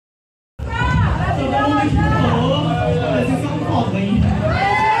aí.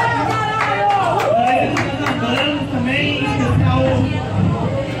 Também, especial, o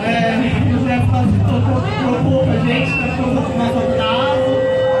José trocou com a gente, tá com o nosso atraso.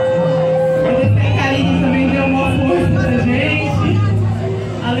 A Karine também deu uma força pra gente.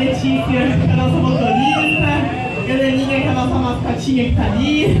 A Letícia, que é a nossa motorista. A Heleninha, que é a nossa mascotinha que tá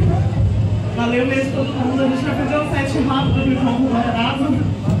ali. Valeu mesmo todo mundo. A gente vai fazer um set rápido pro João com o atraso.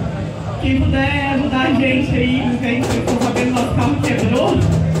 Quem puder ajudar a gente aí, porque a gente ficou sabendo que nosso carro quebrou.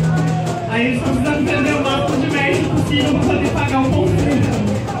 Aí a gente tá precisando prender o máximo de merda possível para poder pagar o consumo.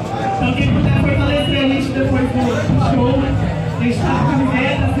 Então quem puder fortalecer a gente depois do show, a gente tá com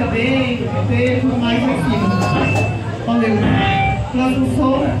camiseta, CD, PT, tudo mais aqui. Valeu. Próximo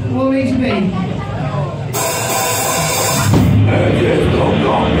som, o Homem de Bem.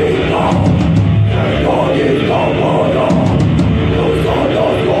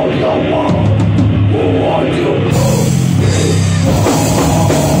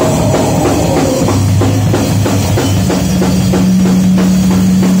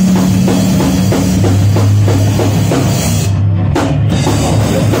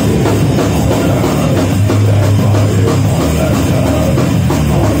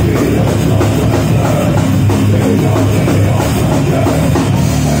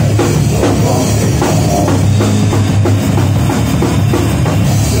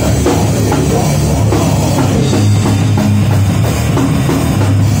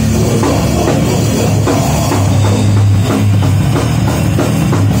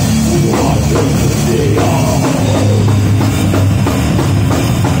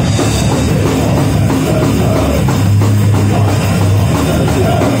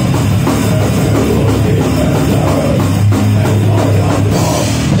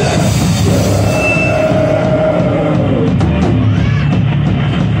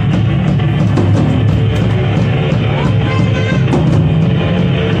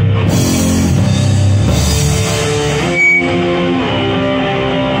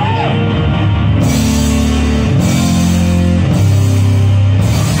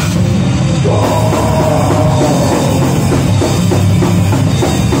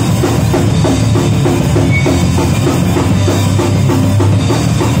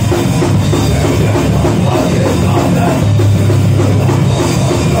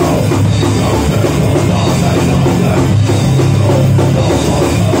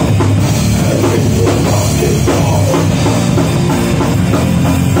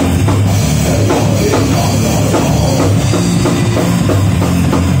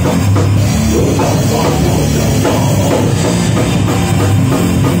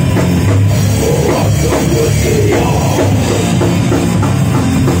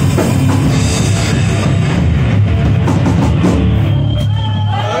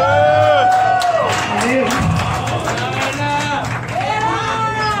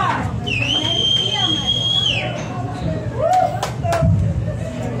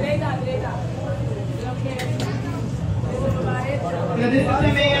 Agradecer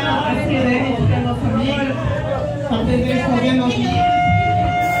também a Sirene, que é a nossa amiga, está presente fazendo aqui.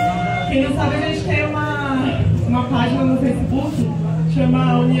 Quem não sabe, a gente tem uma página no Facebook,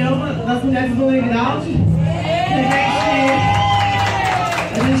 chama União das Mulheres do Underground, que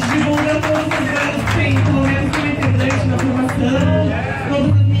a gente divulga todos os anos que tem pelo menos um integrante na formação. Todas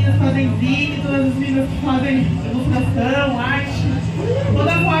as meninas fazem zine, todas as meninas que fazem ilustração, arte,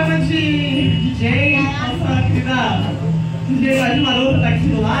 toda forma de DJ, nossa querida DJ de Marota tá aqui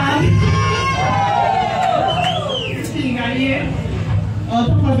do lado. Enfim, aí ela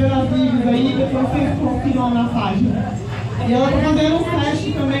tá fazendo as livres aí, depois vocês confiram na página. E ela tá fazendo um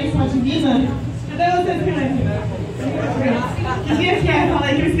teste também com a divina. Cadê vocês que né? Que dia que é? Fala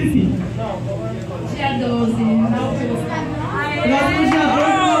aí que eu esqueci. Dia 12. Próximo dia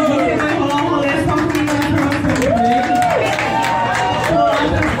 12, você vai rolar um rolê só comigo na formação também. Tô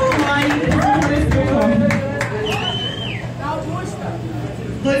lá e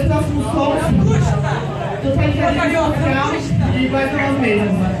 2 próximos sons, totalidade social e vai para nós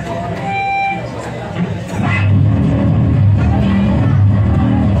mesmos.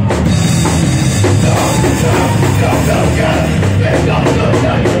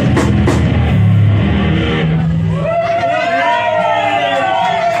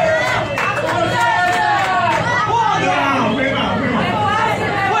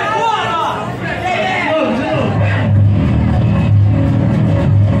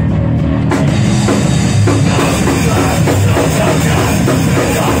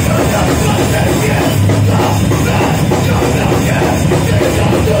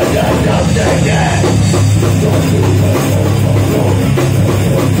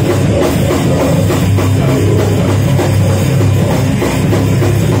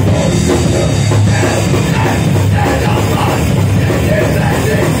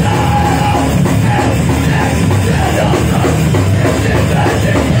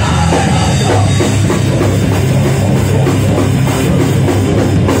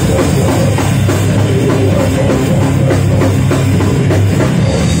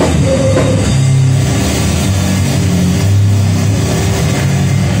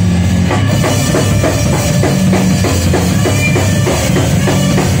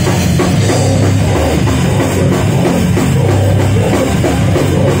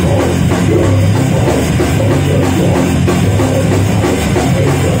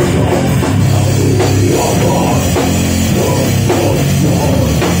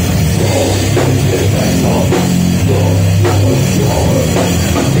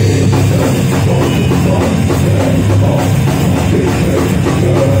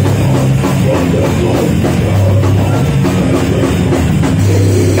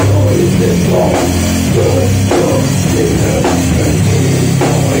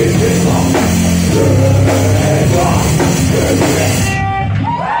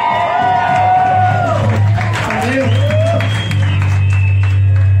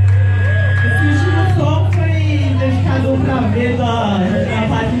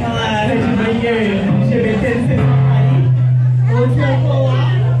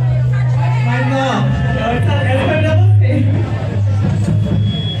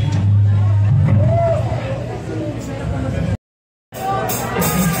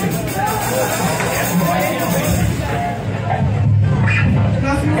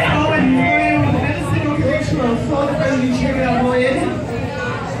 próximo som ele foi o primeiro single que a gente lançou, depois a gente regravou ele.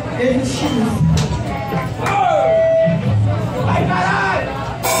 Existimos. Ai, caralho!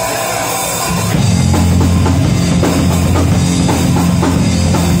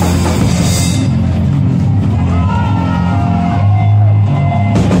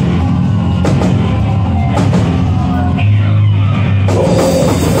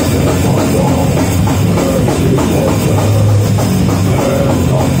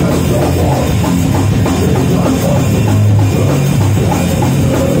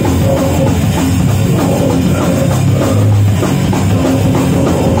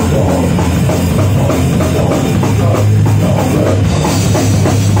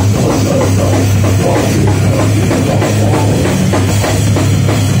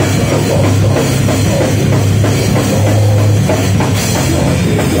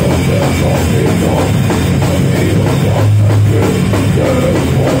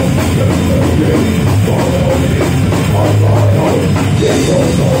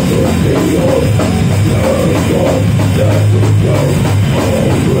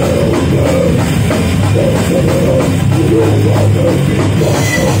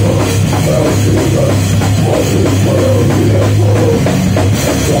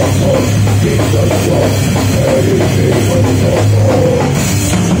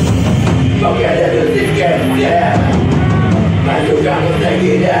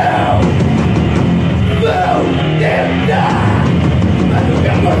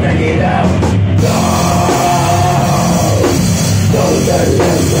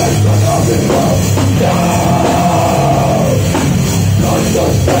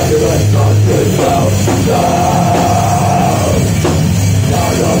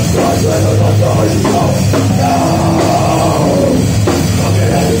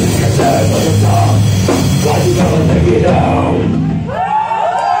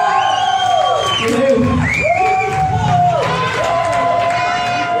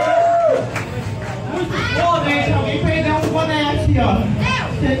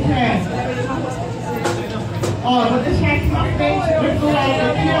 Ó, vou deixar aqui na frente do lado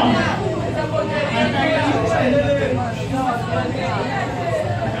aqui, ó.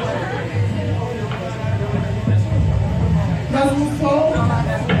 Próximo som,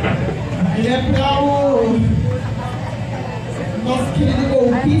 ele é para o nosso querido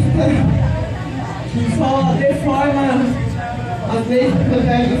golpista, que só deforma as leis que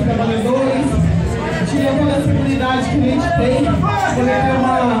protegem os trabalhadores, tira toda a seguridade que a gente tem, poder ter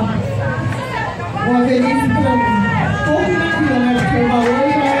uma velhice pouco tranquila, né? Porque o valor